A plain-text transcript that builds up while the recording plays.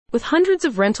With hundreds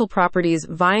of rental properties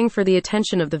vying for the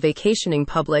attention of the vacationing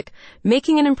public,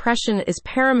 making an impression is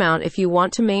paramount if you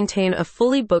want to maintain a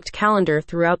fully booked calendar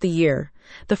throughout the year.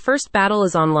 The first battle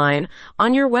is online,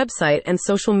 on your website and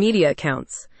social media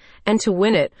accounts. And to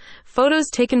win it, photos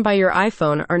taken by your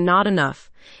iPhone are not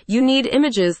enough. You need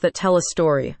images that tell a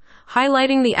story,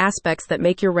 highlighting the aspects that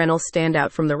make your rental stand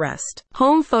out from the rest.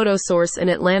 Home Photo Source in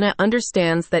Atlanta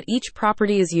understands that each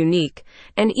property is unique,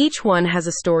 and each one has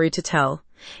a story to tell.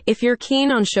 If you're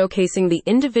keen on showcasing the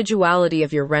individuality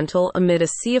of your rental amid a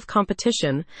sea of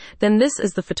competition, then this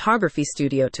is the photography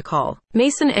studio to call.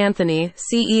 Mason Anthony,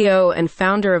 CEO and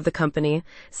founder of the company,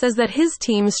 says that his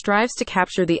team strives to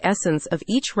capture the essence of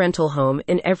each rental home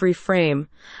in every frame.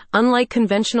 Unlike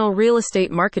conventional real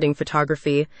estate marketing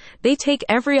photography, they take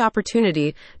every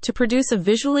opportunity to produce a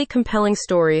visually compelling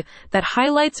story that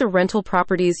highlights a rental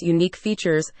property's unique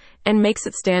features and makes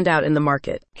it stand out in the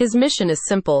market. His mission is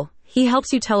simple. He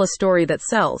helps you tell a story that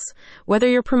sells. Whether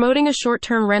you're promoting a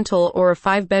short-term rental or a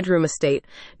 5-bedroom estate,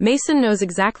 Mason knows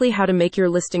exactly how to make your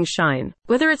listing shine.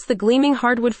 Whether it's the gleaming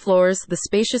hardwood floors, the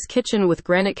spacious kitchen with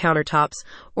granite countertops,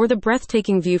 or the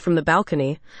breathtaking view from the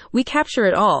balcony, we capture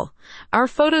it all. Our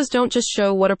photos don't just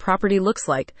show what a property looks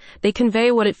like, they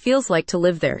convey what it feels like to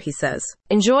live there, he says.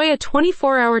 Enjoy a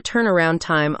 24-hour turnaround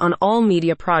time on all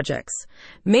media projects.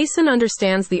 Mason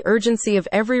understands the urgency of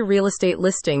every real estate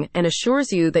listing and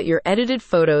assures you that your edited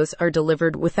photos are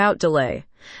delivered without delay.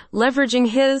 Leveraging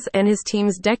his and his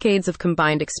team's decades of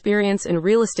combined experience in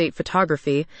real estate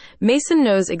photography, Mason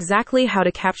knows exactly how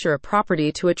to capture a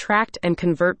property to attract and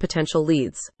convert potential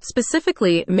leads.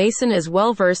 Specifically, Mason is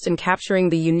well versed in capturing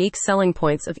the unique selling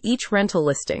points of each rental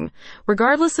listing,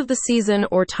 regardless of the season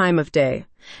or time of day.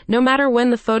 No matter when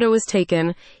the photo is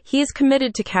taken, he is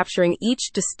committed to capturing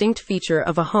each distinct feature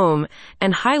of a home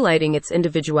and highlighting its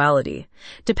individuality.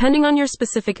 Depending on your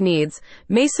specific needs,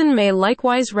 Mason may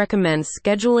likewise recommend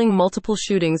scheduling multiple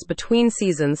shootings between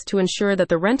seasons to ensure that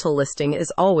the rental listing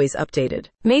is always updated.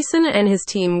 Mason and his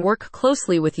team work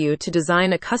closely with you to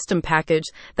design a custom package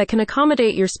that can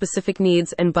accommodate your specific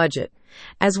needs and budget.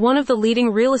 As one of the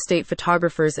leading real estate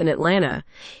photographers in Atlanta,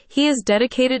 he is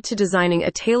dedicated to designing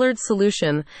a tailored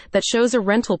solution that shows a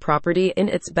rental property in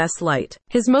its best light.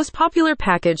 His most popular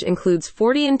package includes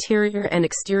 40 interior and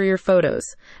exterior photos,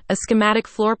 a schematic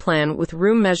floor plan with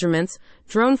room measurements,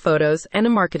 drone photos, and a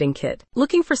marketing kit.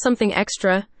 Looking for something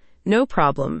extra? No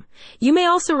problem. You may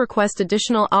also request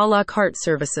additional a la carte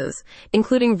services,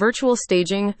 including virtual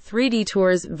staging, 3D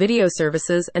tours, video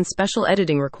services, and special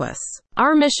editing requests.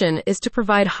 Our mission is to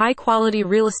provide high-quality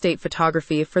real estate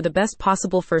photography for the best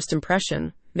possible first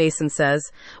impression, Mason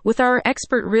says. With our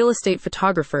expert real estate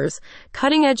photographers,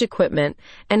 cutting-edge equipment,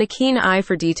 and a keen eye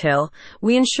for detail,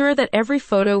 we ensure that every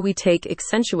photo we take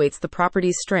accentuates the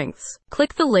property's strengths.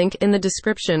 Click the link in the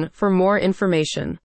description for more information.